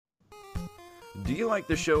Do you like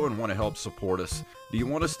the show and want to help support us? Do you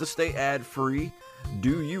want us to stay ad-free?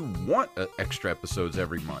 Do you want extra episodes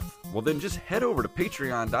every month? Well, then just head over to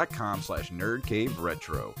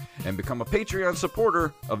patreon.com/nerdcaveretro and become a Patreon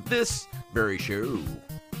supporter of this very show.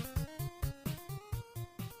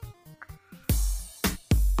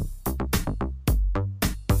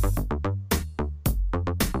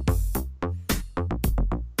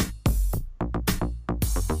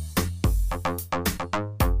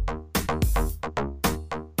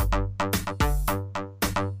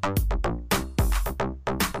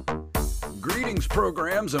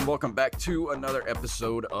 Programs, and welcome back to another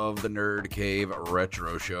episode of the Nerd Cave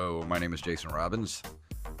Retro Show. My name is Jason Robbins.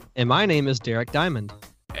 And my name is Derek Diamond.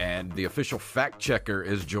 And the official fact checker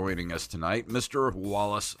is joining us tonight, Mr.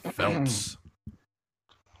 Wallace Phelps.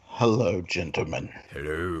 Hello, gentlemen.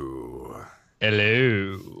 Hello.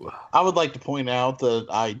 Hello. I would like to point out that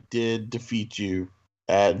I did defeat you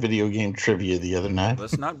at video game trivia the other night.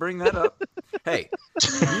 Let's not bring that up. Hey,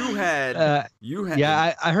 you had.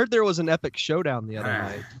 Yeah, I heard there was an epic showdown the other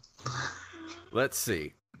night. Let's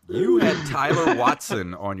see. You had Tyler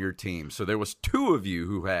Watson on your team, so there was two of you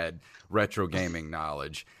who had retro gaming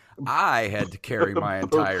knowledge. I had to carry my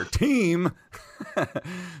entire team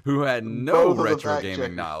who had no retro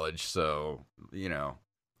gaming knowledge, so, you know.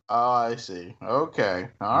 Oh, I see. Okay.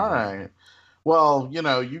 All right. Well, you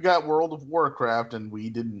know, you got World of Warcraft and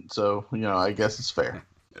we didn't, so, you know, I guess it's fair.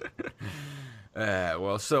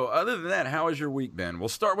 Well, so other than that, how has your week been? We'll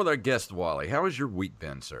start with our guest, Wally. How has your week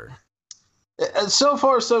been, sir? So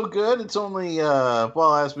far, so good. It's only,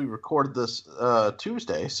 as we recorded this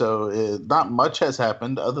Tuesday, so not much has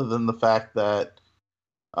happened other than the fact that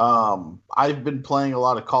I've been playing a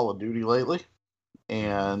lot of Call of Duty lately,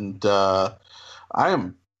 and I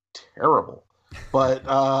am terrible. But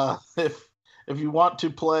if you want to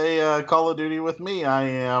play Call of Duty with me, I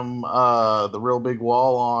am the Real Big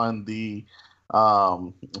Wall on the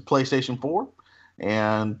PlayStation 4.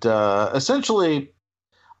 And essentially,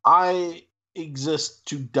 I exist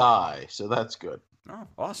to die, so that's good. Oh,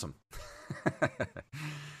 awesome.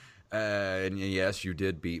 And yes, you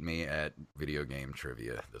did beat me at video game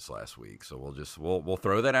trivia this last week. So we'll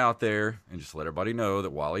throw that out there and just let everybody know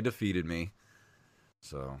that Wally defeated me.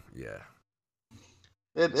 So, yeah.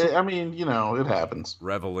 I mean, you know, it happens.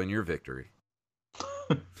 Revel in your victory.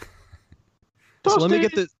 So let me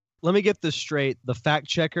get this straight. The fact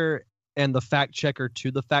checker and the fact checker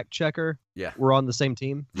to the fact checker, yeah, we're on the same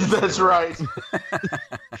team. Yes, that's right.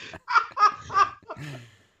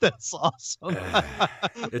 That's awesome.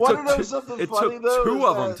 It took two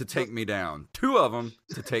of them to take me down. Two of them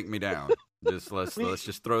to take me down. Let's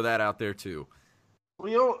just throw that out there too.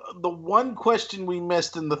 You know, the one question we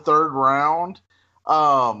missed in the third round,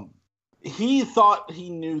 he thought he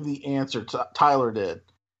knew the answer. Tyler did,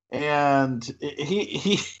 and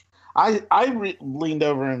I leaned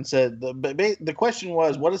over and said the question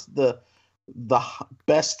was, what is the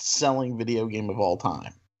best-selling video game of all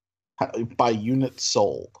time by units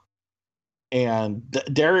sold? And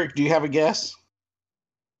Derek, do you have a guess?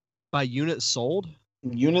 By units sold?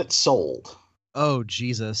 Units sold. Oh,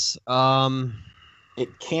 Jesus.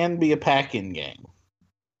 It can be a pack-in game.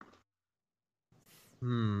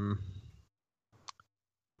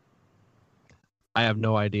 I have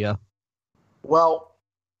no idea. Well,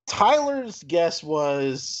 Tyler's guess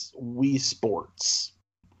was Wii Sports.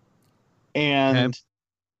 And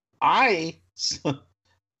I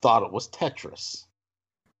thought it was Tetris.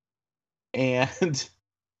 And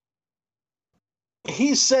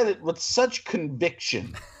he said it with such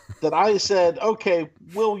conviction that I said, okay,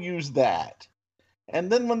 we'll use that. And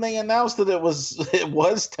then when they announced that it was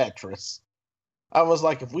Tetris, I was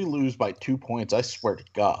like, if we lose by 2 points, I swear to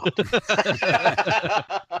God.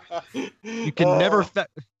 You can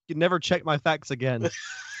never check my facts again.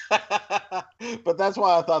 But that's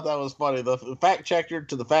why I thought that was funny. The fact checker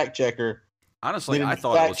to the fact checker. Honestly, I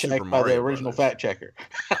thought it was Super Mario by the original Brothers. Fact checker.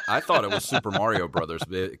 I thought it was Super Mario Brothers.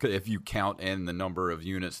 If you count in the number of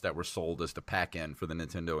units that were sold as the pack-in for the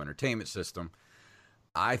Nintendo Entertainment System,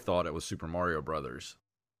 I thought it was Super Mario Brothers.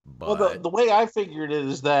 But... Well, the way I figured it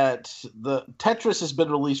is that the Tetris has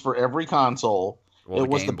been released for every console. Well, it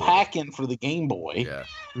was the Boy. pack-in for the Game Boy. Yeah.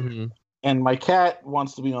 Mm-hmm. And my cat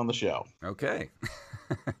wants to be on the show. Okay.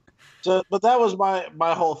 So, but that was my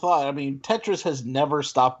whole thought. I mean, Tetris has never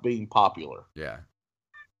stopped being popular. Yeah.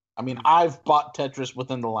 I mean, I've bought Tetris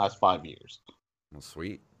within the last 5 years. Well,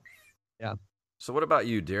 sweet. Yeah. So what about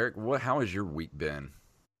you, Derek? How has your week been?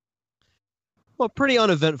 Well, pretty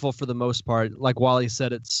uneventful for the most part. Like Wally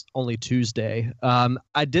said, it's only Tuesday.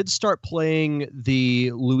 I did start playing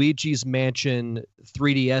the Luigi's Mansion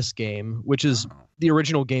 3DS game, which is the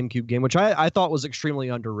original GameCube game, which I thought was extremely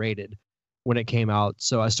underrated when it came out.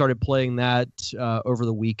 So I started playing that over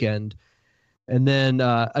the weekend. And then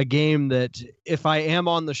a game that if I am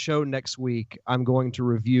on the show next week, I'm going to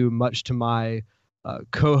review, much to my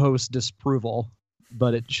co-host disapproval,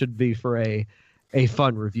 but it should be for a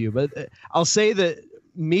fun review. But I'll say that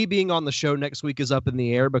me being on the show next week is up in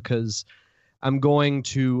the air because I'm going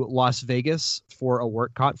to Las Vegas for a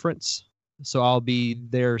work conference. So I'll be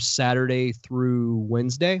there Saturday through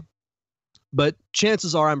Wednesday. But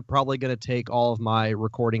chances are I'm probably going to take all of my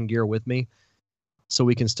recording gear with me so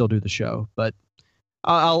we can still do the show. But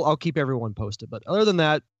I'll keep everyone posted. But other than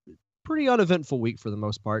that, pretty uneventful week for the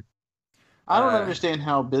most part. I don't understand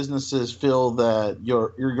how businesses feel that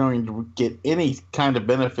you're going to get any kind of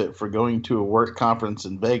benefit for going to a work conference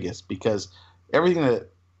in Vegas, because everything that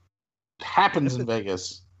happens in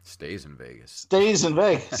Vegas stays in Vegas.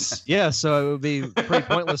 Yeah, so it would be pretty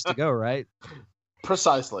pointless to go, right?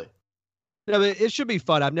 Precisely. Yeah, but it should be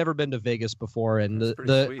fun. I've never been to Vegas before, and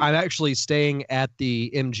I'm actually staying at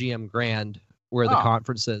the MGM Grand where the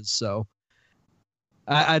conference is. So,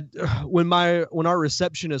 when our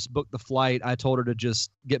receptionist booked the flight, I told her to just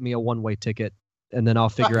get me a one-way ticket, and then I'll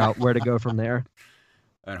figure out where to go from there.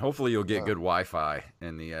 And hopefully, you'll get good Wi-Fi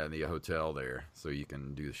in the hotel there, so you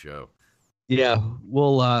can do the show. Yeah,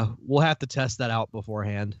 we'll have to test that out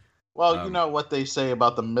beforehand. Well, you know what they say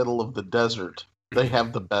about the middle of the desert. They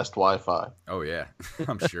have the best Wi-Fi. Oh, yeah.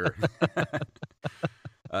 I'm sure.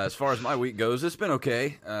 As far as my week goes, it's been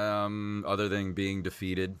okay. Other than being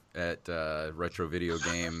defeated at retro video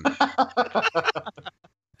game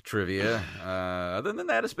trivia. Other than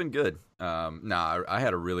that, it's been good. I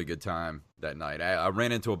had a really good time that night. I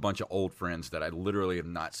ran into a bunch of old friends that I literally have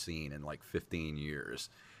not seen in like 15 years.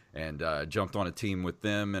 And jumped on a team with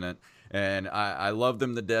them, and I loved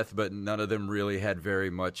them to death, but none of them really had very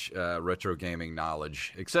much retro gaming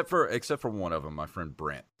knowledge, except for one of them, my friend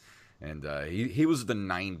Brent, and he was the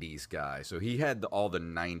 '90s guy, so he had all the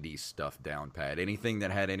 '90s stuff down pat. Anything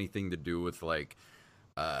that had anything to do with like,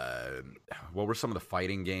 what were some of the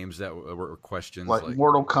fighting games that were questions? Like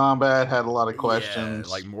Mortal Kombat had a lot of questions.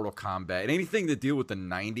 Yeah, like Mortal Kombat, anything to deal with the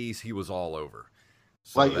 '90s, he was all over.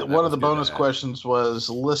 So like one of the bonus questions was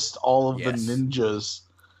list all of the ninjas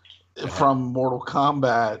from Mortal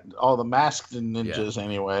Kombat, all the masked ninjas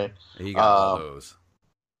anyway. He got all those.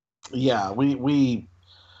 Yeah,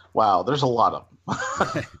 wow, there's a lot of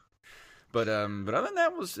them. But other than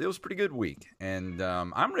that, it was a pretty good week. And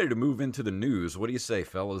I'm ready to move into the news. What do you say,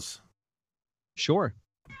 fellas? Sure.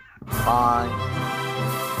 Fine.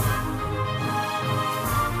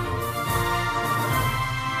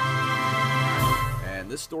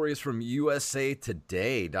 This story is from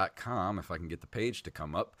usatoday.com, if I can get the page to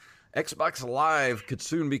come up. Xbox Live could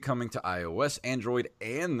soon be coming to iOS, Android,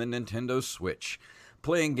 and the Nintendo Switch.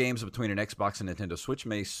 Playing games between an Xbox and Nintendo Switch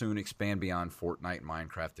may soon expand beyond Fortnite,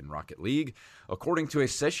 Minecraft, and Rocket League. According to a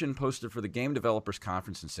session posted for the Game Developers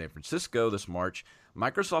Conference in San Francisco this March,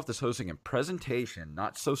 Microsoft is hosting a presentation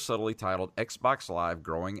not so subtly titled Xbox Live,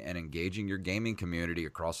 Growing and Engaging Your Gaming Community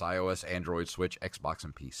Across iOS, Android, Switch, Xbox,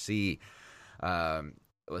 and PC.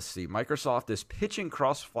 Let's see. Microsoft is pitching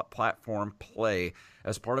cross-platform play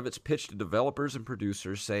as part of its pitch to developers and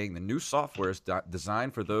producers, saying the new software is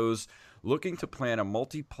designed for those looking to plan a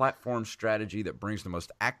multi-platform strategy that brings the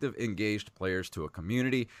most active, engaged players to a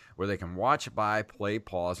community where they can watch, buy, play,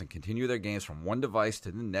 pause, and continue their games from one device to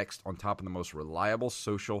the next on top of the most reliable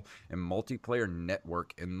social and multiplayer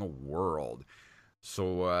network in the world.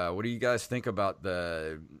 So what do you guys think about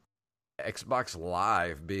the Xbox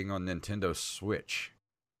Live being on Nintendo Switch?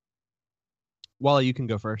 Wally, you can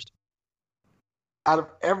go first. Out of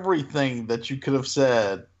everything that you could have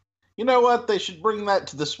said, you know what? They should bring that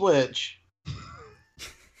to the Switch.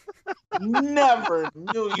 Never in a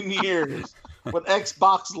million years would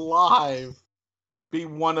Xbox Live be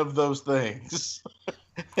one of those things.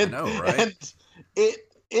 I know, right? And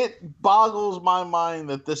it boggles my mind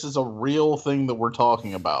that this is a real thing that we're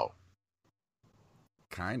talking about.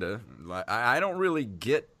 Kind of. I don't really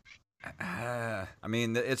get... I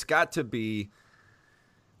mean, it's got to be...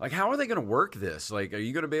 Like, how are they going to work this? Like, are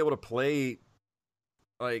you going to be able to play...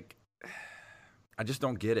 Like, I just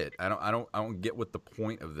don't get it. I don't get what the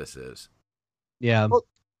point of this is. Yeah. Well,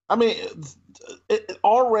 I mean, it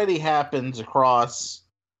already happens across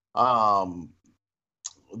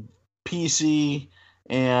PC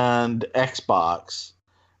and Xbox.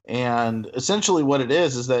 And essentially what it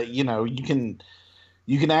is that, you know, you can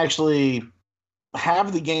actually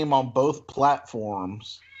have the game on both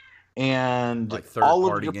platforms, and Like all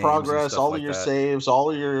of third-party your games and progress, stuff all like of your that? saves,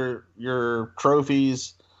 all of your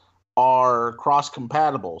trophies are cross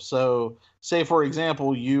compatible. So, say for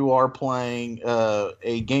example, you are playing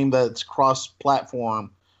a game that's cross platform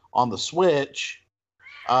on the Switch,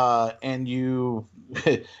 and you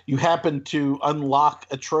you happen to unlock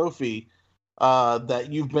a trophy that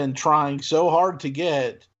you've been trying so hard to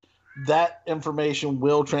get. That information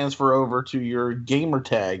will transfer over to your gamer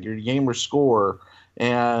tag, your gamer score,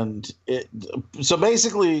 and it. So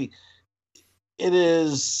basically, it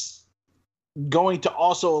is going to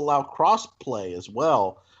also allow crossplay as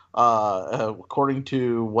well, according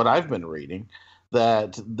to what I've been reading.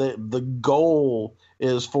 That the goal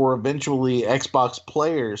is for eventually Xbox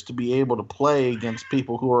players to be able to play against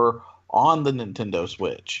people who are on the Nintendo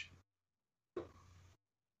Switch.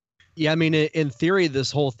 Yeah, I mean, in theory,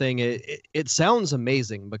 this whole thing it sounds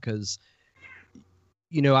amazing because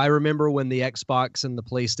I remember when the Xbox and the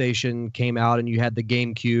PlayStation came out, and you had the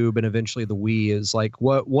GameCube and eventually the Wii. Is like,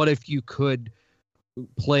 what if you could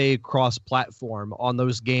play cross-platform on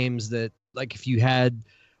those games that, like, if you had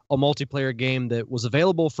a multiplayer game that was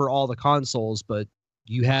available for all the consoles, but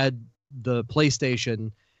you had the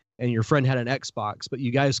PlayStation and your friend had an Xbox, but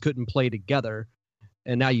you guys couldn't play together,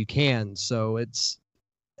 and now you can. So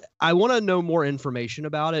I want to know more information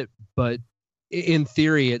about it, but in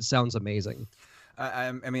theory, it sounds amazing.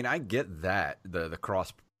 I mean, I get that, the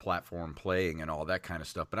cross-platform playing and all that kind of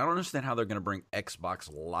stuff, but I don't understand how they're going to bring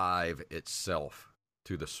Xbox Live itself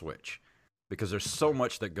to the Switch, because there's so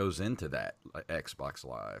much that goes into that, like Xbox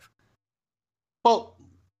Live. Well,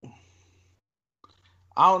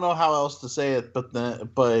 I don't know how else to say it, but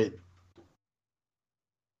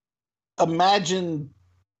imagine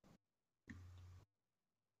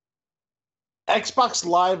Xbox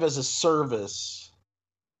Live as a service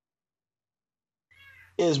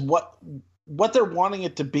is what they're wanting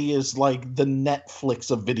it to be, is like the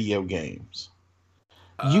Netflix of video games.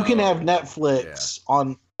 You can have Netflix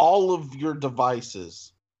on all of your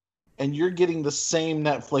devices, and you're getting the same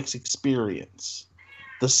Netflix experience,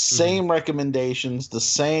 the same recommendations, the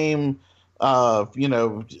same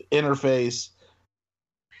interface,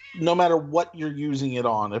 no matter what you're using it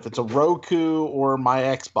on. If it's a Roku or my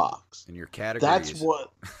Xbox, in your categories. That's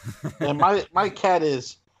what. And my cat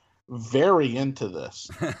is very into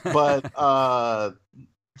this, but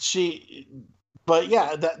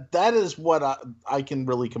yeah, that is what I can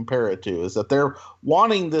really compare it to, is that they're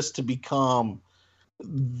wanting this to become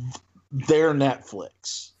their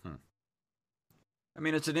Netflix. I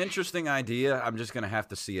mean, it's an interesting idea. I'm just going to have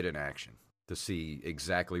to see it in action to see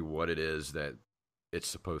exactly what it is that it's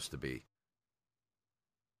supposed to be.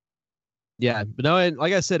 Yeah, but no,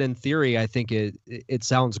 like I said, in theory, I think it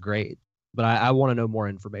sounds great, but I want to know more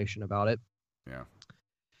information about it. Yeah.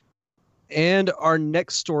 And our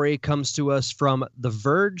next story comes to us from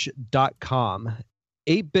TheVerge.com.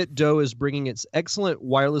 8BitDo is bringing its excellent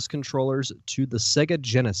wireless controllers to the Sega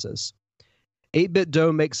Genesis.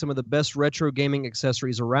 8BitDo makes some of the best retro gaming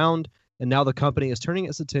accessories around, and now the company is turning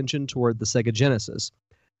its attention toward the Sega Genesis.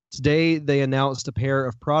 Today, they announced a pair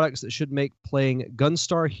of products that should make playing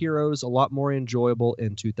Gunstar Heroes a lot more enjoyable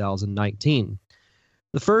in 2019.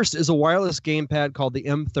 The first is a wireless gamepad called the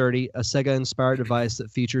M30, a Sega-inspired device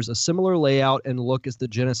that features a similar layout and look as the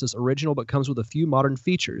Genesis original, but comes with a few modern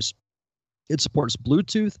features. It supports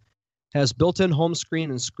Bluetooth, has built-in home screen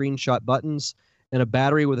and screenshot buttons, and a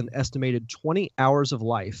battery with an estimated 20 hours of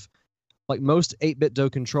life. Like most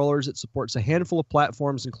 8BitDo controllers, it supports a handful of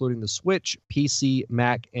platforms, including the Switch, PC,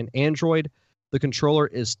 Mac, and Android. The controller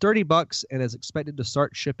is $30 and is expected to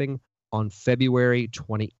start shipping on February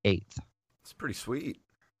 28th. It's pretty sweet.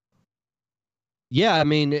 Yeah, I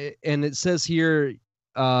mean, and it says here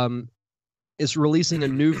it's releasing a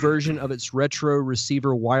new version of its retro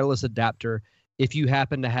receiver wireless adapter if you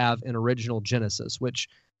happen to have an original Genesis, which,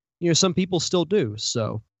 some people still do.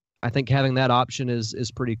 So I think having that option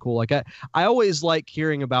is pretty cool. Like I always like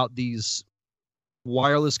hearing about these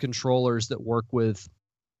wireless controllers that work with,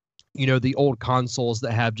 the old consoles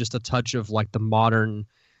that have just a touch of like the modern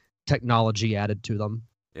technology added to them.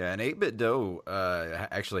 Yeah, and 8BitDo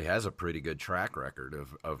actually has a pretty good track record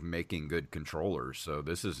of making good controllers, so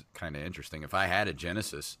this is kind of interesting. If I had a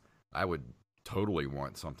Genesis, I would totally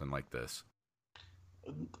want something like this.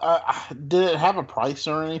 Did it have a price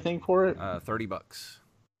or anything for it? $30.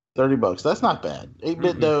 $30. That's not bad.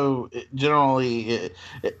 8BitDo generally,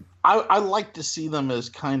 I like to see them as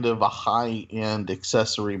kind of a high-end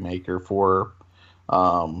accessory maker for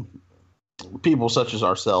people such as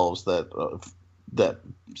ourselves that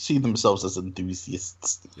see themselves as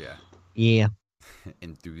enthusiasts. Yeah. Yeah.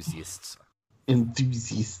 Enthusiasts.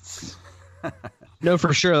 enthusiasts. No,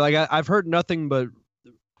 for sure. Like I've heard nothing but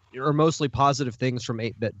or mostly positive things from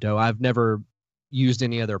 8-Bit Dough. I've never used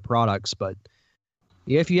any other products, but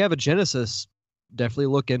yeah, if you have a Genesis, definitely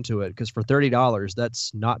look into it because for $30,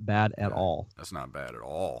 that's not bad at all. That's not bad at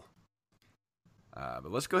all.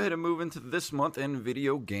 But let's go ahead and move into this month in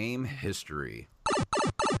video game history.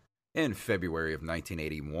 In February of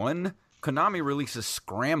 1981, Konami releases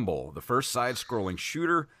Scramble, the first side-scrolling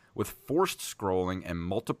shooter with forced scrolling and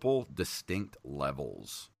multiple distinct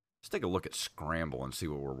levels. Let's take a look at Scramble and see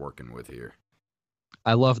what we're working with here.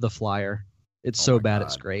 I love the flyer. It's Oh so my bad, God.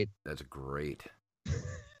 it's great. That's great.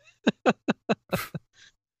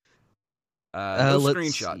 No let's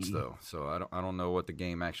screenshots see. though, so I don't know what the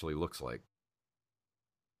game actually looks like.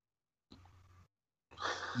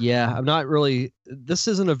 Yeah, I'm not really. This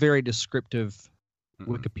isn't a very descriptive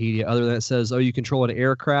Wikipedia, other than it says, "Oh, you control an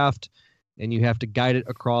aircraft, and you have to guide it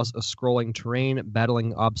across a scrolling terrain,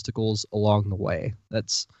 battling obstacles along the way."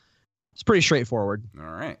 It's pretty straightforward. All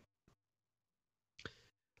right.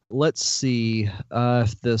 Let's see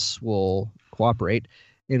if this will cooperate.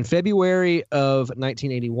 In February of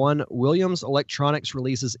 1981, Williams Electronics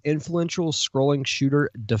releases influential scrolling shooter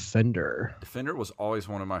Defender. Defender was always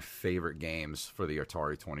one of my favorite games for the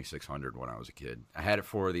Atari 2600 when I was a kid. I had it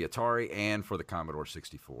for the Atari and for the Commodore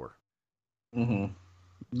 64. Mm-hmm.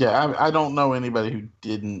 Yeah, I don't know anybody who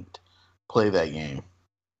didn't play that game.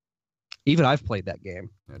 Even I've played that game.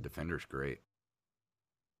 Yeah, Defender's great.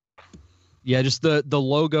 Yeah, just the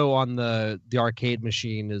logo on the arcade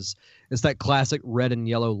machine is that classic red and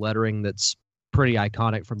yellow lettering that's pretty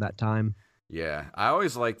iconic from that time. Yeah, I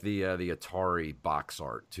always liked the Atari box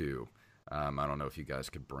art too. I don't know if you guys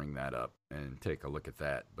could bring that up and take a look at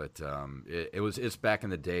that, but it's back in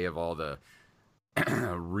the day of all the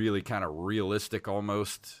really kind of realistic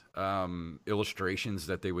almost illustrations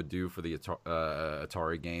that they would do for the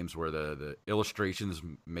Atari games, where the illustrations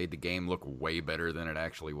made the game look way better than it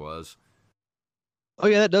actually was. Oh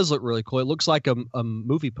yeah, that does look really cool. It looks like a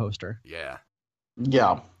movie poster. Yeah.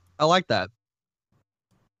 Yeah. I like that.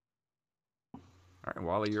 All right,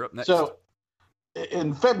 Wally, you're up next. So,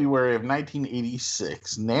 in February of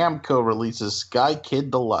 1986, Namco releases Sky Kid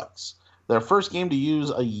Deluxe, their first game to use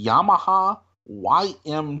a Yamaha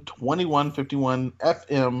YM2151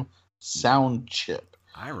 FM sound chip.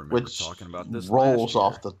 I remember which talking about this rolls last year.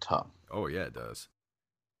 off the tongue. Oh, yeah, it does.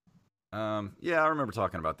 Yeah, I remember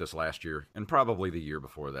talking about this last year, and probably the year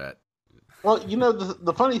before that. Well, you know,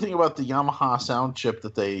 the funny thing about the Yamaha sound chip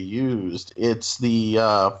that they used, it's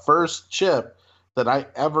the first chip that I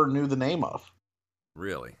ever knew the name of.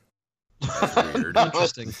 Really? That's weird.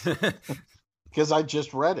 Interesting. Because I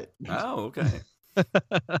just read it. Oh, okay.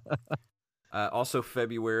 Also,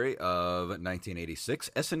 February of 1986,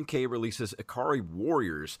 SNK releases Ikari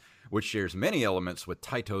Warriors, which shares many elements with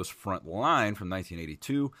Taito's Front Line from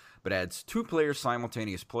 1982, but adds two-player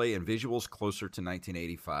simultaneous play and visuals closer to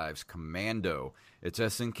 1985's Commando, its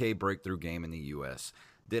SNK breakthrough game in the U.S.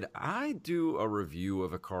 Did I do a review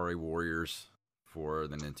of Ikari Warriors for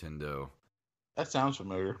the Nintendo? That sounds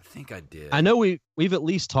familiar. I think I did. I know we've at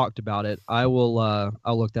least talked about it. I'll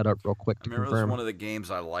look that up real quick I to remember it confirm. was one of the games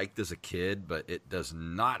I liked as a kid, but it does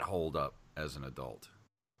not hold up as an adult.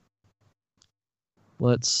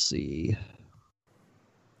 Let's see.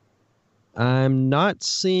 I'm not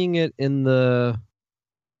seeing it in the.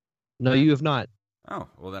 No, you have not. Oh,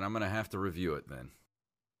 well then I'm going to have to review it then.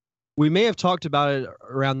 We may have talked about it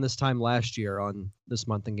around this time last year on This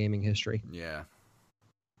Month in Gaming History. Yeah.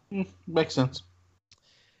 Makes sense.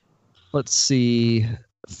 Let's see.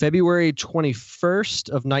 February 21st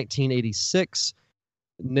of 1986,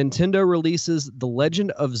 Nintendo releases The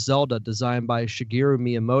Legend of Zelda, designed by Shigeru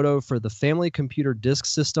Miyamoto for the Family Computer Disk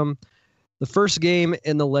System, the first game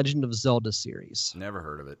in the Legend of Zelda series. Never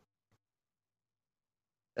heard of it.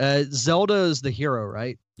 Zelda is the hero,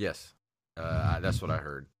 right? Yes. That's what I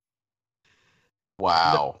heard.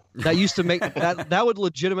 Wow. That used to make that would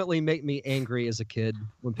legitimately make me angry as a kid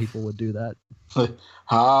when people would do that.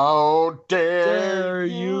 How dare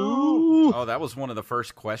you? Oh, that was one of the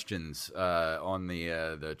first questions on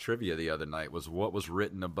the trivia the other night, was what was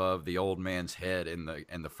written above the old man's head in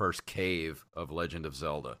the first cave of Legend of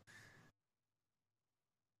Zelda.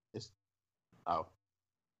 Oh.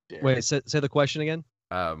 Dare. Wait, say the question again?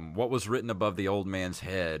 What was written above the old man's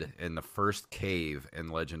head in the first cave in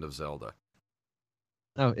Legend of Zelda?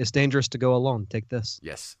 Oh, it's dangerous to go alone. Take this.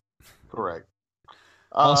 Yes. Correct.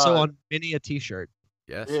 Also on many a T-shirt.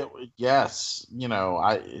 Yes. Yes. You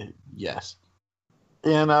know, yes.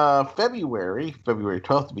 In February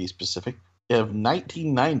 12th to be specific, of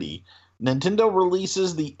 1990, Nintendo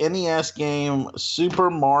releases the NES game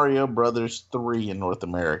Super Mario Brothers 3 in North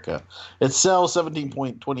America. It sells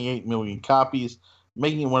 17.28 million copies,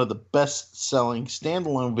 making it one of the best-selling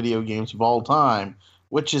standalone video games of all time,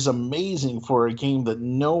 which is amazing for a game that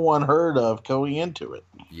no one heard of going into it.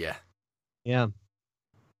 Yeah. Yeah.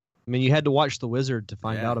 I mean, you had to watch The Wizard to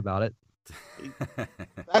find out about it.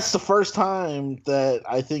 That's the first time that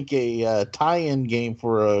I think a tie-in game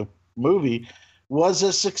for a movie was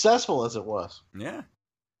as successful as it was. Yeah.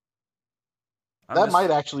 That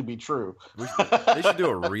might actually be true. They should do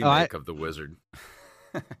a remake of The Wizard.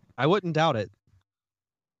 I wouldn't doubt it.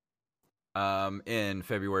 In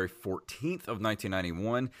February 14th of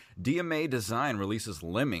 1991, DMA Design releases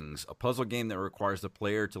Lemmings, a puzzle game that requires the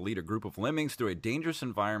player to lead a group of lemmings through a dangerous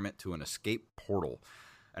environment to an escape portal.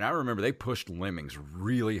 And I remember they pushed Lemmings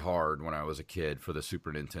really hard when I was a kid for the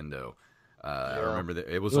Super Nintendo. I remember that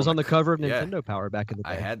it was on the cover of Nintendo Power back in the day.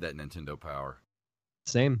 I had that Nintendo Power.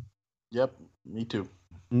 Same. Yep, me too.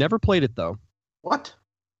 Never played it though. What?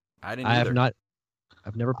 I didn't.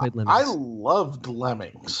 I've never played Lemmings. I loved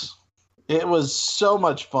Lemmings. It was so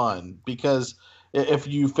much fun because if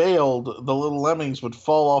you failed, the little lemmings would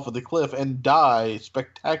fall off of the cliff and die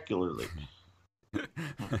spectacularly.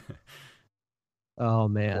 Oh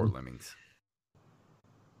man. Poor lemmings.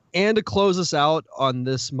 And to close us out on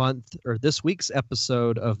this week's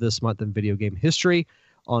episode of This Month in Video Game History,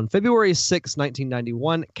 on February 6,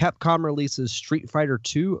 1991, Capcom releases Street Fighter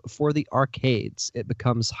II for the arcades. It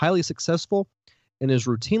becomes highly successful and is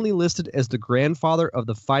routinely listed as the grandfather of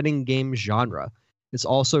the fighting game genre. It's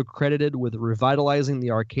also credited with revitalizing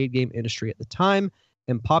the arcade game industry at the time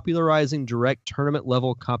and popularizing direct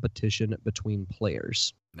tournament-level competition between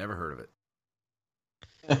players. Never heard of it.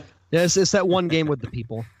 Yeah, it's that one game with the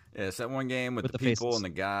people. Yeah, it's that one game with the people faces. and the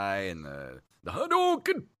guy and the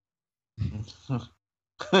Hadouken.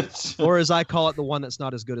 Or as I call it, the one that's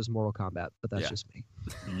not as good as Mortal Kombat, but that's just me.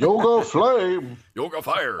 Yoga Flame. Yoga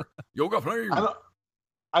Fire. Yoga Flame.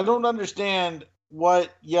 I don't understand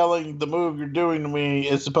what yelling the move you're doing to me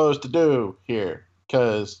is supposed to do here,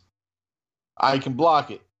 because I can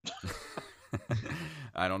block it.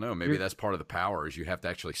 I don't know. Maybe that's part of the power is you have to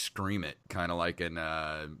actually scream it, kind of like in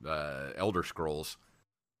Elder Scrolls.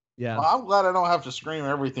 Yeah. Well, I'm glad I don't have to scream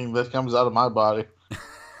everything that comes out of my body.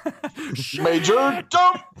 Major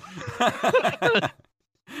jump!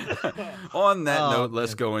 On that note,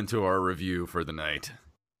 let's go into our review for the night.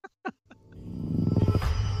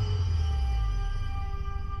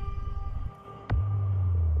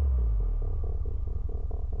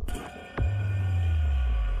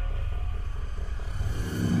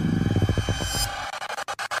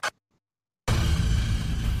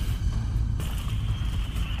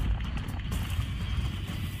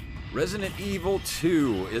 Resident Evil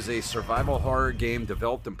 2 is a survival horror game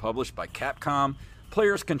developed and published by Capcom.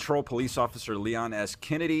 Players control police officer Leon S.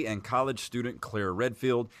 Kennedy and college student Claire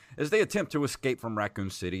Redfield as they attempt to escape from Raccoon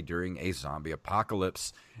City during a zombie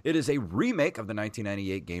apocalypse. It is a remake of the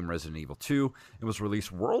 1998 game Resident Evil 2. It was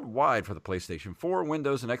released worldwide for the PlayStation 4,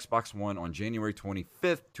 Windows, and Xbox One on January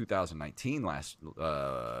 25th, 2019,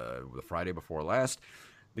 the Friday before last.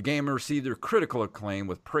 The game received a critical acclaim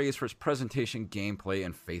with praise for its presentation, gameplay,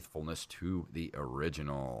 and faithfulness to the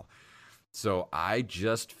original. So I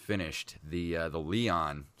just finished the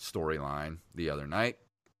Leon storyline the other night.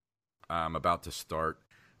 I'm about to start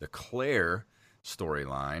the Claire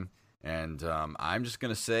storyline, and I'm just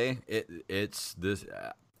gonna say it's this.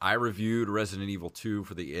 I reviewed Resident Evil 2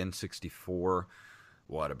 for the N64,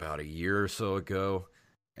 about a year or so ago.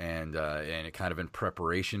 And it kind of in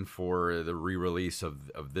preparation for the re-release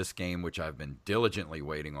of this game, which I've been diligently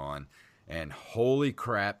waiting on. And holy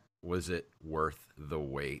crap, was it worth the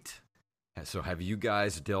wait. So have you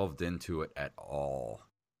guys delved into it at all?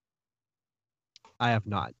 I have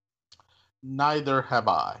not. Neither have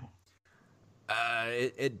I.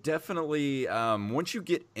 It definitely, once you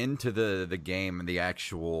get into the game and the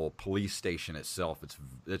actual police station itself,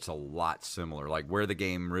 it's a lot similar. Like where the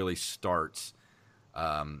game really starts,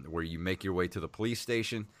 where you make your way to the police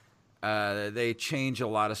station, they change a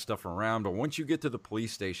lot of stuff around, but once you get to the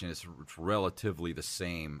police station, it's relatively the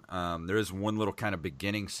same. There is one little kind of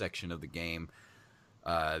beginning section of the game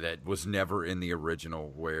that was never in the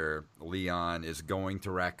original, where Leon is going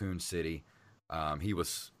to Raccoon City.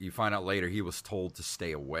 You find out later he was told to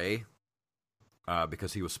stay away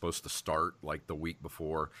because he was supposed to start like the week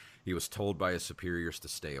before. He was told by his superiors to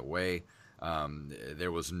stay away.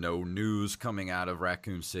 There was no news coming out of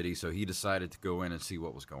Raccoon City, so he decided to go in and see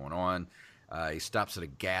what was going on. He stops at a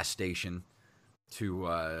gas station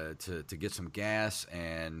to get some gas,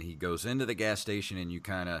 and he goes into the gas station, and you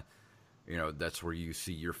kind of that's where you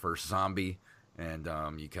see your first zombie, and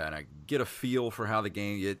you kind of get a feel for how the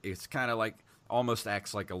game. It's kind of like almost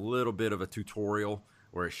acts like a little bit of a tutorial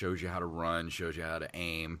where it shows you how to run, shows you how to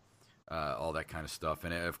aim, all that kind of stuff.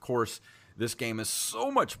 And of course, this game is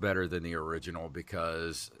so much better than the original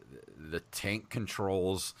because the tank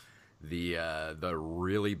controls, the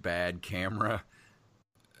really bad camera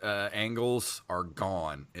angles are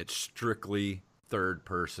gone. It's strictly third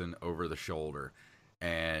person over the shoulder,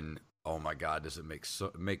 and oh my god, does it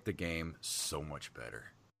make the game so much better.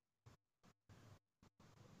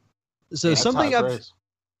 So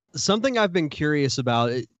something I've been curious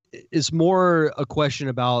about is more a question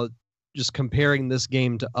about just comparing this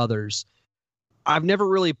game to others. I've never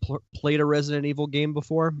really played a Resident Evil game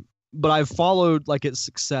before, but I've followed like its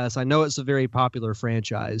success. I know it's a very popular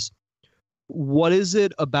franchise. What is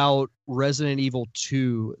it about Resident Evil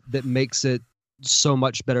 2 that makes it so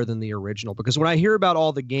much better than the original? Because when I hear about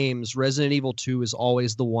all the games, Resident Evil 2 is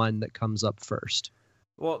always the one that comes up first.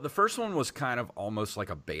 Well, the first one was kind of almost like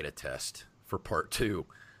a beta test for part 2.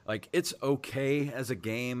 Like, it's okay as a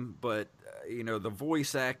game, but the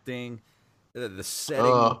voice acting, the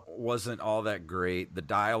setting wasn't all that great. The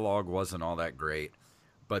dialogue wasn't all that great.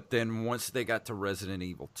 But then once they got to Resident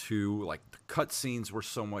Evil 2, like, the cutscenes were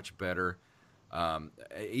so much better.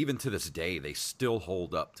 Even to this day, they still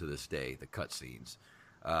hold up to this day, the cutscenes.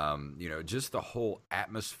 Just the whole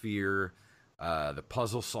atmosphere, the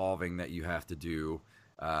puzzle solving that you have to do,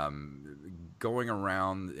 going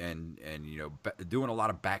around and doing a lot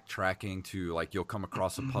of backtracking to, like, you'll come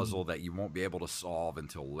across a puzzle that you won't be able to solve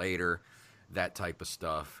until later, that type of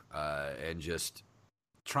stuff, and just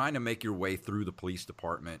trying to make your way through the police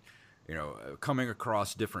department. Coming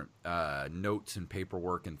across different notes and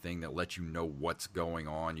paperwork and thing that let you know what's going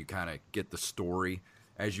on. You kind of get the story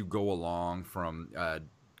as you go along from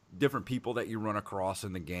different people that you run across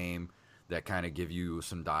in the game that kind of give you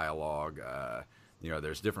some dialogue.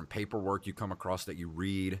 There's different paperwork you come across that you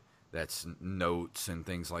read that's notes and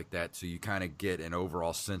things like that. So you kind of get an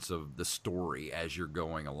overall sense of the story as you're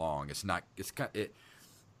going along. It's not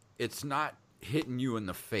hitting you in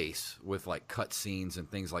the face with like cutscenes and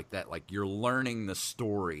things like that. Like, you're learning the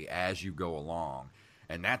story as you go along,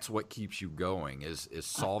 and that's what keeps you going is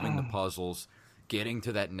solving the puzzles, getting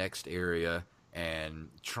to that next area, and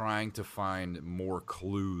trying to find more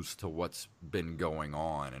clues to what's been going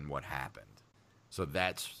on and what happened. So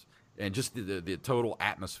and just the total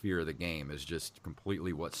atmosphere of the game is just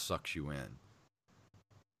completely what sucks you in.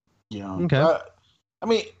 Yeah. Okay.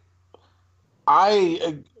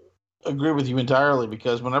 I agree with you entirely,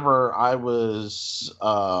 because whenever I was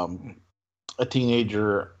a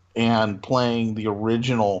teenager and playing the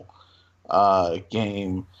original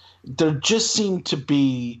game, there just seemed to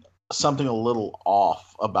be something a little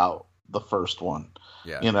off about the first one.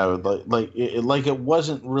 Yeah. It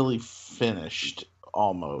wasn't really finished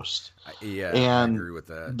almost. And I agree with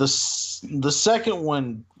that. The second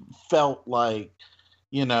one felt like,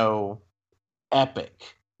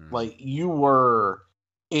 epic. Like, you were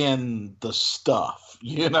in the stuff,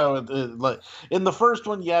 like in the first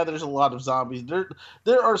one. Yeah, there's a lot of zombies.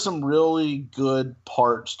 There are some really good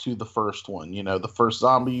parts to the first one. The first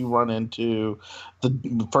zombie you run into,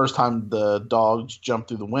 the first time the dogs jump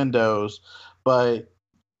through the windows. But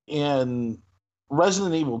in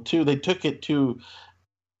Resident Evil 2, they took it to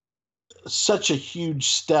such a huge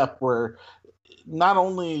step where not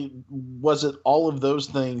only was it all of those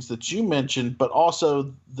things that you mentioned, but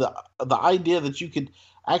also the idea that you could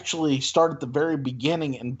actually start at the very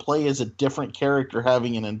beginning and play as a different character,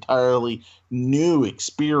 having an entirely new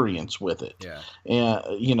experience with it. Yeah. And,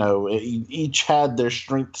 each had their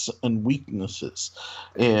strengths and weaknesses,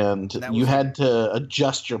 and you had to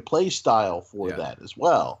adjust your play style for that as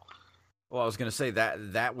well. Well, I was going to say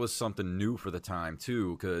that was something new for the time,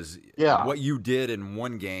 too, because what you did in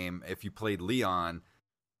one game, if you played Leon,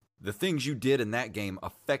 the things you did in that game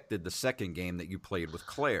affected the second game that you played with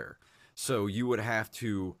Claire. So you would have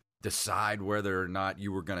to decide whether or not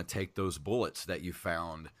you were going to take those bullets that you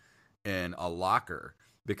found in a locker,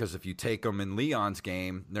 because if you take them in Leon's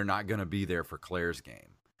game, they're not going to be there for Claire's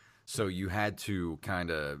game. So you had to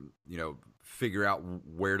kind of, figure out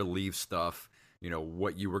where to leave stuff,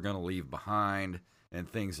 what you were going to leave behind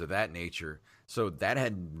and things of that nature. So that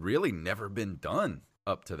had really never been done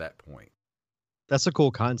up to that point. That's a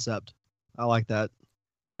cool concept. I like that.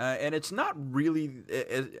 And it's not really.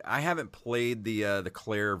 I haven't played the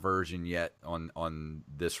Claire version yet on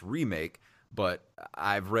this remake, but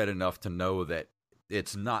I've read enough to know that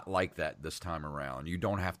it's not like that this time around. You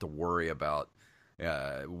don't have to worry about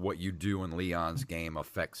what you do in Leon's game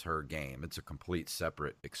affects her game. It's a complete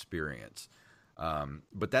separate experience.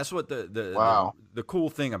 But that's what Wow. the cool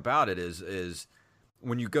thing about it is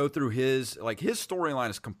when you go through his storyline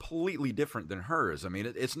is completely different than hers. I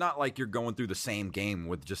mean, it's not like you're going through the same game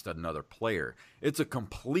with just another player. It's a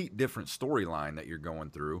complete different storyline that you're going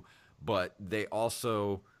through, but they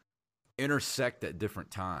also intersect at different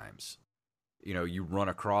times. You know, you run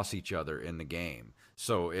across each other in the game.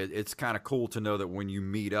 So it's kind of cool to know that when you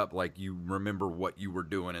meet up, like you remember what you were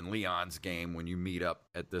doing in Leon's game when you meet up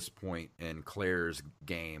at this point in Claire's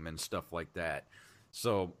game and stuff like that.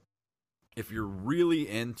 So if you're really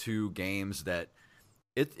into games that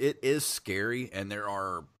it is scary and there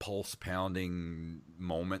are pulse pounding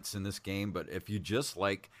moments in this game, but if you just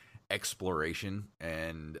like exploration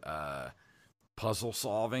and puzzle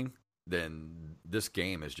solving, then this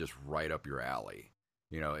game is just right up your alley.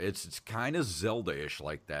 You know, it's kind of Zelda-ish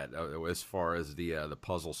like that as far as the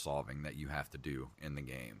puzzle solving that you have to do in the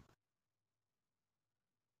game.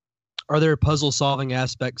 Are there puzzle solving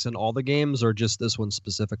aspects in all the games, or just this one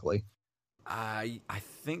specifically? I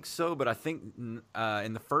think so, but I think in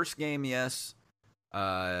the first game, yes.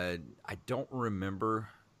 I don't remember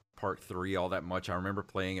Part 3 all that much. I remember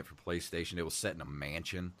playing it for PlayStation. It was set in a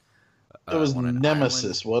mansion. It was on an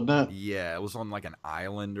Nemesis, island. wasn't it? Yeah, it was on like an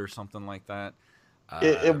island or something like that.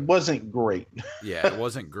 It wasn't great. Yeah, it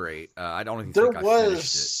wasn't great. I don't even There think I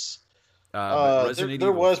finished it.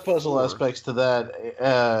 There was puzzle aspects to that,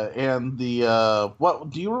 and the what?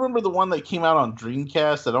 Do you remember the one that came out on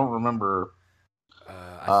Dreamcast? I don't remember.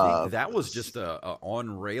 I think that was just a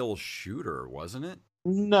on-rail shooter, wasn't it?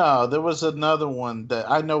 No, there was another one that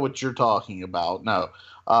I know what you're talking about. No,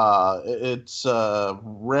 it's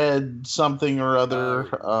Red something or other.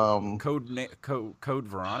 Code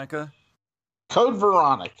Veronica. Code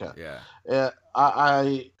Veronica. Yeah.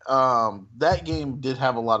 I that game did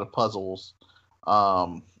have a lot of puzzles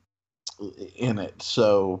in it.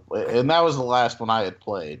 So, and that was the last one I had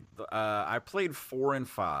played. I played 4 and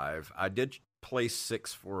 5. I did play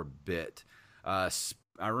 6 for a bit. I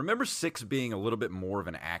remember 6 being a little bit more of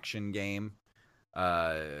an action game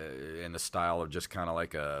in the style of just kind of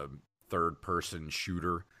like a third-person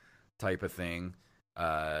shooter type of thing.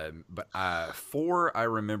 But 4, I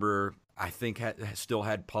remember, I think still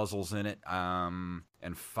had puzzles in it. And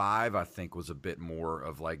 5, I think, was a bit more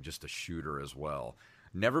of like just a shooter as well.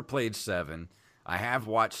 Never played 7. I have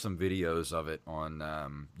watched some videos of it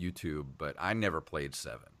on YouTube, but I never played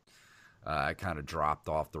 7. I kind of dropped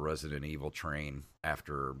off the Resident Evil train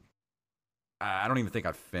after. I don't even think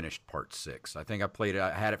I finished Part 6. I think I played it.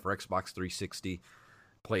 I had it for Xbox 360,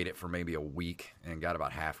 played it for maybe a week, and got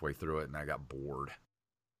about halfway through it, and I got bored.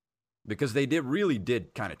 Because they really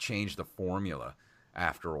did kind of change the formula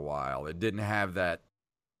after a while. It didn't have that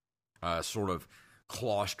sort of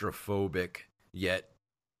claustrophobic yet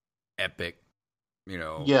epic,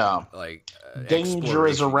 like danger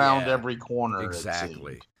is around every corner.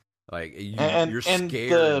 Exactly. Like you're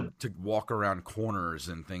scared to walk around corners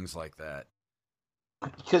and things like that.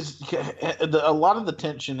 Because a lot of the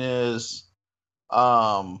tension is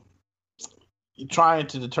trying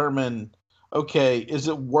to determine, okay, is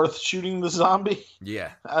it worth shooting the zombie?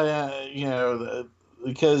 Yeah.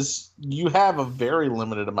 Because you have a very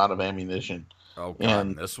limited amount of ammunition. Oh,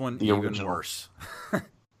 God. This one, even worse.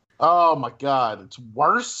 Oh, my God. It's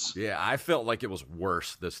worse? Yeah, I felt like it was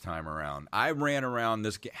worse this time around. I ran around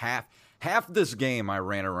this half this game I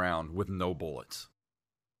ran around with no bullets.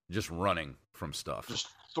 Just running from stuff. Just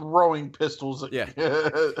throwing pistols at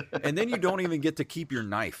And then you don't even get to keep your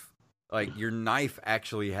knife. Like, your knife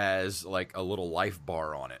actually has, like, a little life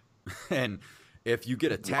bar on it. And if you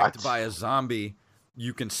get attacked by a zombie,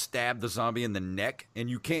 you can stab the zombie in the neck, and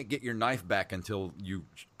you can't get your knife back until you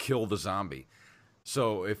kill the zombie.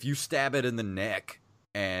 So if you stab it in the neck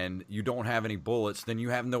and you don't have any bullets, then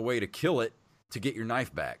you have no way to kill it to get your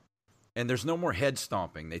knife back. And there's no more head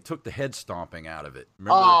stomping. They took the head stomping out of it.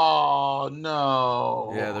 Remember? Oh,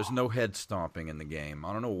 no. Yeah, there's no head stomping in the game.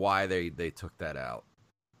 I don't know why they took that out.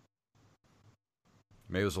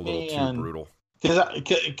 Maybe it was a little too brutal.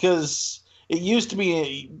 Because it used to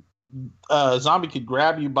be a zombie could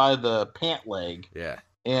grab you by the pant leg. Yeah.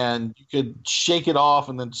 And you could shake it off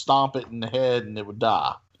and then stomp it in the head, and it would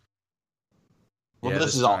die. Well, yeah,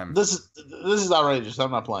 this is outrageous.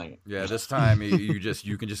 I'm not playing it. Yeah, this time you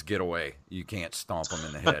can just get away. You can't stomp them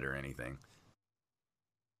in the head or anything.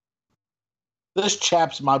 This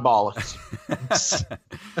chaps my bollocks.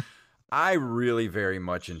 I really very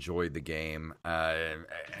much enjoyed the game.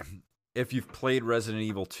 If you've played Resident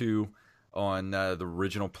Evil 2 on the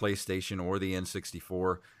original PlayStation or the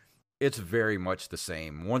N64, it's very much the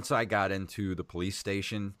same. Once I got into the police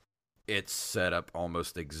station, it's set up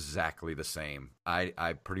almost exactly the same.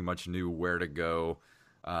 I pretty much knew where to go.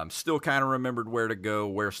 Still kind of remembered where to go,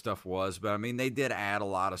 where stuff was. But, I mean, they did add a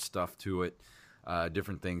lot of stuff to it,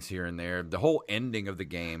 different things here and there. The whole ending of the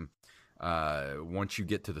game, once you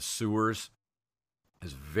get to the sewers,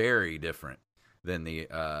 is very different than the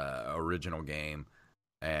original game.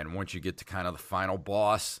 And once you get to kind of the final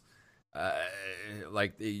boss,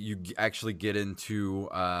 like you actually get into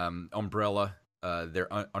Umbrella, their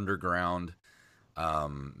underground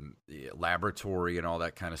laboratory and all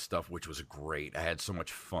that kind of stuff, which was great. I had so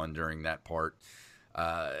much fun during that part.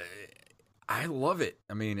 I love it.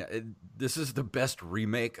 I mean, this is the best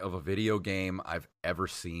remake of a video game I've ever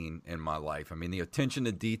seen in my life. I mean, the attention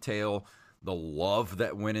to detail, the love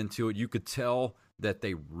that went into it, you could tell that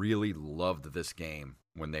they really loved this game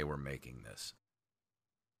when they were making this.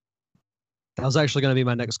 That was actually going to be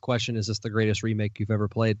my next question. Is this the greatest remake you've ever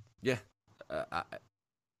played? Yeah.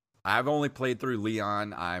 I've only played through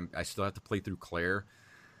Leon. I still have to play through Claire.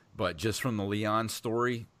 But just from the Leon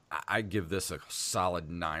story, I give this a solid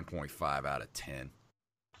 9.5 out of 10.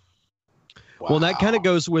 Wow. Well, that kind of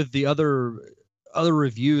goes with the other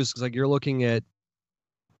reviews, because like you're looking at,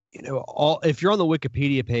 if you're on the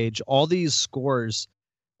Wikipedia page, all these scores,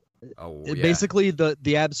 basically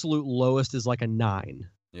the absolute lowest is like a 9.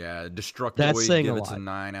 Yeah, Destructoid, that's saying give a it a lot.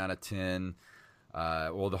 9 out of 10.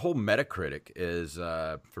 Well, the whole Metacritic is,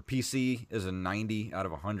 for PC, is a 90 out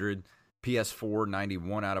of 100. PS4,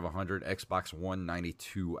 91 out of 100. Xbox One,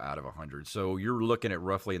 92 out of 100. So you're looking at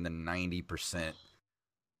roughly in the 90%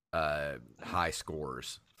 high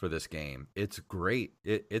scores for this game. It's great.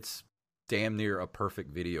 It's damn near a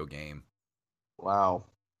perfect video game. Wow.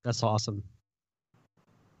 That's awesome.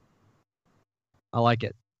 I like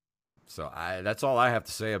it. So that's all I have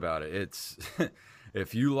to say about it. It's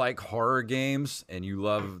if you like horror games and you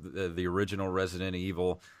love the original Resident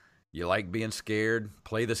Evil, you like being scared,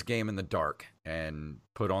 play this game in the dark and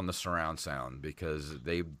put on the surround sound, because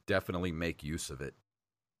they definitely make use of it.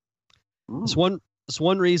 It's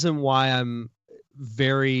one reason why I'm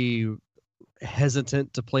very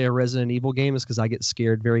hesitant to play a Resident Evil game, is because I get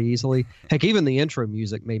scared very easily. Heck, even the intro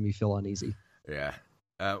music made me feel uneasy. Yeah.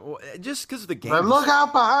 Well, just because the game. Look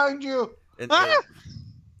out behind you! And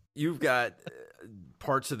you've got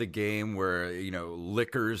parts of the game where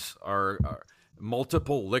lickers are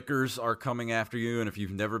multiple lickers are coming after you, and if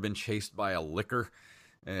you've never been chased by a licker,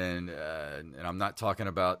 and I'm not talking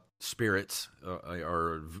about spirits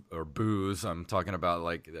or booze, I'm talking about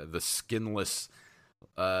like the skinless,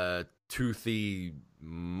 toothy,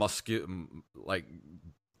 like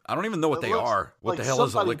I don't even know what they are. What like the hell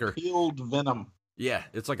is a licker? Peeled venom. Yeah,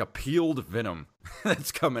 it's like a peeled venom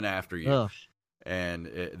that's coming after you. Ugh. And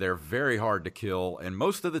they're very hard to kill. And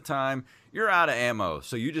most of the time, you're out of ammo,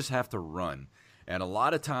 so you just have to run. And a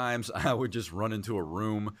lot of times, I would just run into a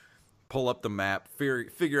room, pull up the map,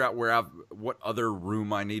 figure out what other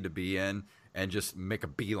room I need to be in, and just make a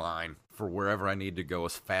beeline for wherever I need to go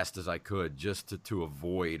as fast as I could, just to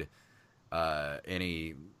avoid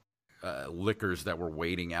any lickers that were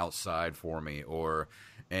waiting outside for me, or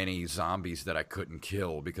any zombies that I couldn't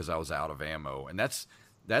kill because I was out of ammo. And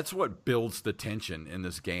that's what builds the tension in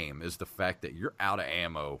this game, is the fact that you're out of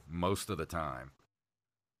ammo most of the time.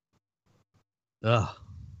 Ugh.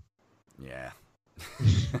 Yeah.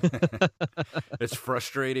 It's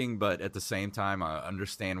frustrating, but at the same time, I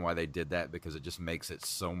understand why they did that, because it just makes it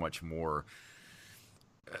so much more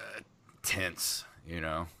tense,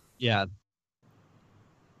 Yeah.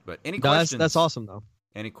 But any No, questions? that's awesome, though.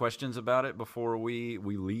 Any questions about it before we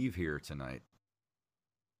leave here tonight?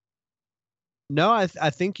 No, I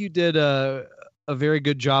think you did a very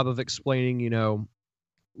good job of explaining,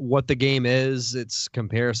 what the game is, its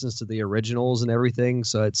comparisons to the originals and everything.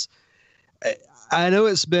 So I know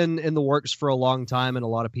it's been in the works for a long time, and a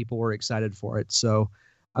lot of people were excited for it. So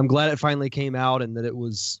I'm glad it finally came out, and that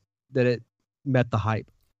it met the hype.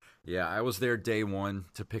 Yeah, I was there day one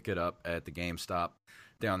to pick it up at the GameStop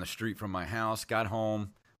down the street from my house. Got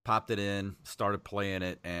home, popped it in, started playing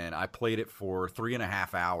it, and I played it for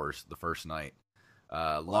 3.5 hours the first night.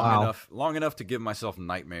 Long enough to give myself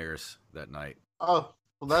nightmares that night. Oh,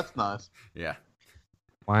 well, that's nice. Yeah.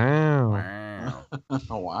 Wow.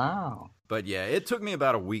 Wow. But yeah, it took me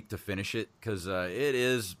about a week to finish it, because it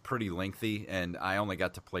is pretty lengthy, and I only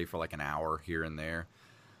got to play for like an hour here and there.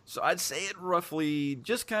 So I'd say it roughly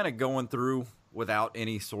just kind of going through without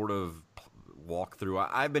any sort of walkthrough.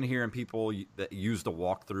 I've been hearing people that used a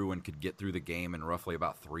walkthrough and could get through the game in roughly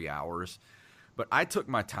about 3 hours. But I took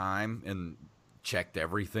my time and checked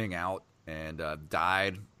everything out, and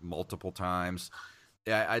died multiple times.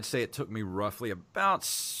 I'd say it took me roughly about,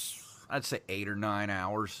 8 or 9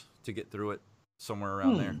 hours to get through it, somewhere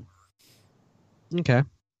around there. Okay.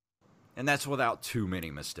 And that's without too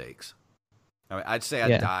many mistakes. I mean, I'd say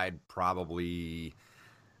I died probably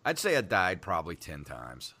 10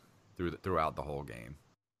 times throughout the whole game.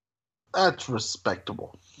 That's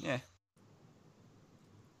respectable. Yeah.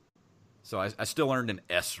 So I still earned an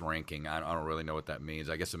S ranking. I don't really know what that means.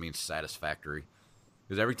 I guess it means satisfactory.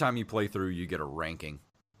 Because every time you play through, you get a ranking.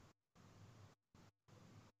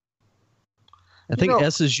 I think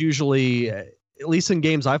S is usually, at least in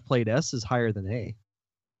games I've played, S is higher than A.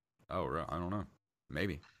 Oh, really? I don't know.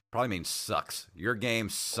 Maybe. Probably means sucks. Your game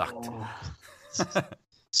sucked.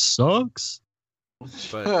 Sucks.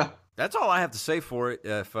 But that's all I have to say for it.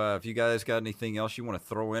 If you guys got anything else you want to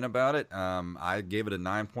throw in about it, I gave it a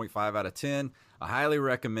 9.5 out of 10. I highly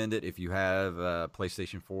recommend it if you have a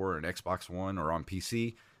PlayStation 4 or an Xbox One or on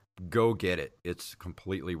PC. Go get it. It's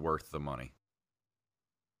completely worth the money.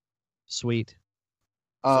 Sweet.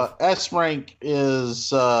 S rank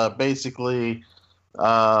is basically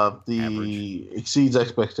exceeds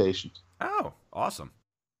expectations. Oh, awesome.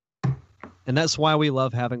 And that's why we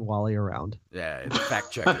love having Wally around. Yeah,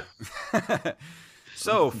 fact checker.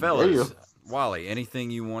 So, fellas, Wally, anything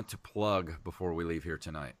you want to plug before we leave here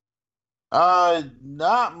tonight?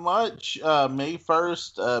 Not much. May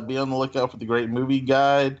 1st, be on the lookout for the Great Movie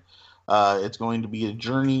Guide. It's going to be a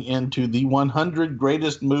journey into the 100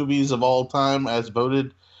 greatest movies of all time as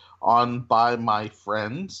voted on by my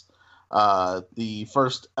friends. The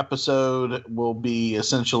first episode will be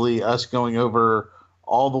essentially us going over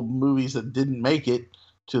all the movies that didn't make it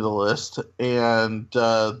to the list, and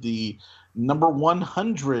the number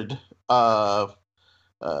 100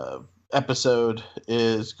 episode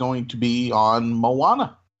is going to be on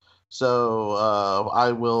Moana. So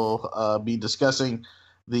I will be discussing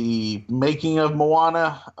the making of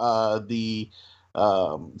Moana,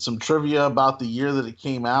 some trivia about the year that it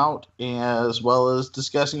came out, as well as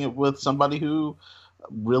discussing it with somebody who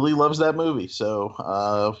really loves that movie.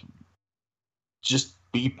 So just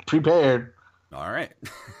be prepared. All right.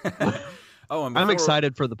 And I'm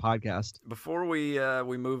excited for the podcast. Before we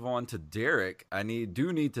move on to Derek, I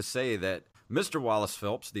do need to say that Mr. Wallace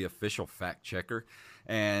Phelps, the official fact checker,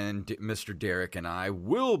 and Mr. Derek and I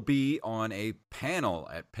will be on a panel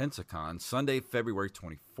at Pensacon Sunday, February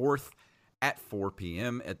 24th at 4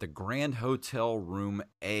 p.m. at the Grand Hotel Room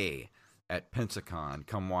A at Pensacon.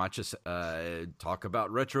 Come watch us talk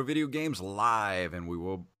about retro video games live, and we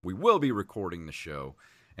will be recording the show,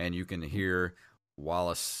 and you can hear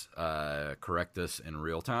Wallace correct us in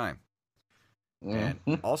real time. And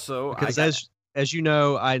also, because as you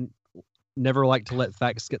know, I never like to let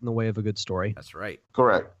facts get in the way of a good story. That's right.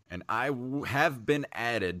 Correct. And I have been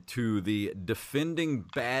added to the Defending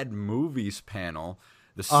Bad Movies panel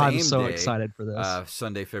the same I'm so day, excited for this.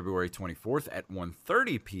 Sunday, February 24th at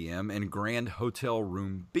 1:30 p.m. in Grand Hotel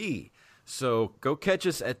Room B. So go catch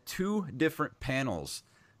us at 2 different panels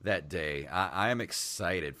that day. I am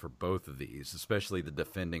excited for both of these, especially the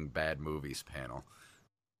Defending Bad Movies panel.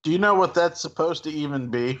 Do you know what that's supposed to even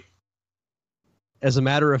be? As a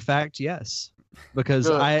matter of fact, yes, because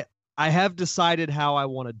I have decided how I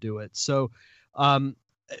want to do it. So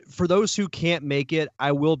for those who can't make it,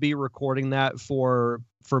 I will be recording that for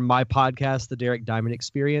my podcast, The Derek Diamond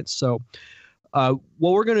Experience. So what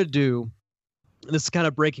we're going to do, and this is kind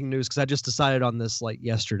of breaking news because I just decided on this like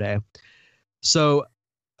yesterday. So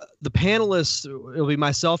the panelists, it'll be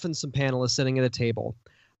myself and some panelists sitting at a table.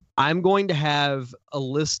 I'm going to have a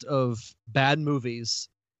list of bad movies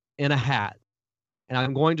in a hat, and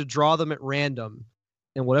I'm going to draw them at random.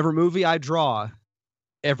 And whatever movie I draw,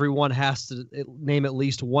 everyone has to name at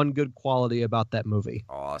least one good quality about that movie.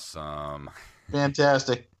 Awesome.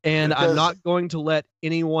 Fantastic. And I'm not going to let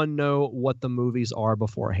anyone know what the movies are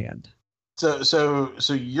beforehand. So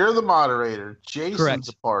you're the moderator. Jason's Correct.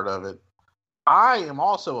 A part of it. I am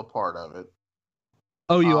also a part of it.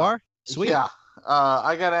 Oh, you are? Sweet. Yeah.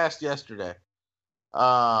 I got asked yesterday.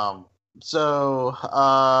 I'm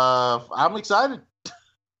excited.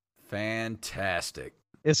 Fantastic.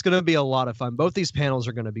 It's going to be a lot of fun. Both these panels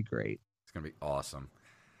are going to be great. It's going to be awesome.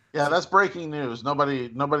 Yeah, that's breaking news. Nobody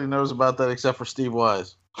knows about that except for Steve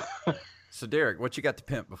Wise. So, Derek, what you got to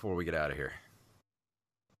pimp before we get out of here?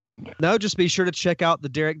 No, just be sure to check out the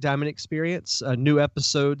Derek Diamond Experience. New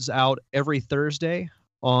episodes out every Thursday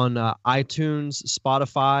on iTunes,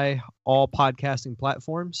 Spotify, all podcasting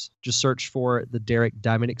platforms. Just search for the Derek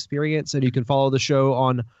Diamond Experience, and you can follow the show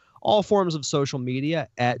on all forms of social media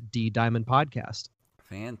at D Diamond Podcast.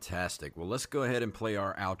 Fantastic. Well, let's go ahead and play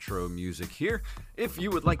our outro music here. If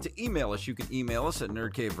you would like to email us, you can email us at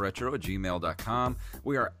nerdcaveretro@gmail.com.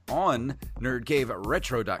 We are on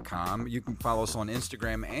nerdcaveretro.com. You can follow us on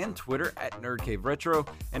Instagram and Twitter at nerdcaveretro,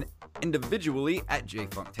 and individually at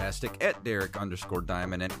jfunktastic, at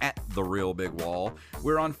Derek_Diamond, and at The Real Big Wall.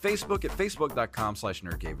 We're on Facebook at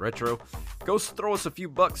facebook.com/nerdcaveretro. Go throw us a few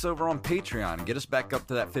bucks over on Patreon and get us back up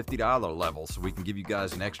to that $50 level so we can give you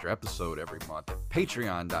guys an extra episode every month at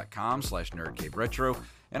patreon.com/nerdcaveretro.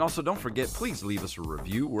 And also, don't forget, please leave us a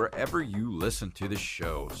review wherever you listen to the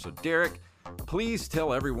show. So, Derek, please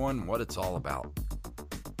tell everyone what it's all about.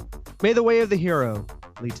 May the way of the hero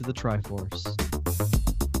lead to the Triforce.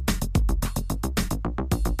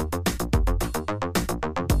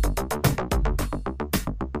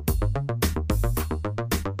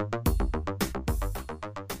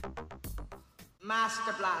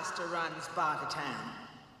 Master Blaster runs Bartertown.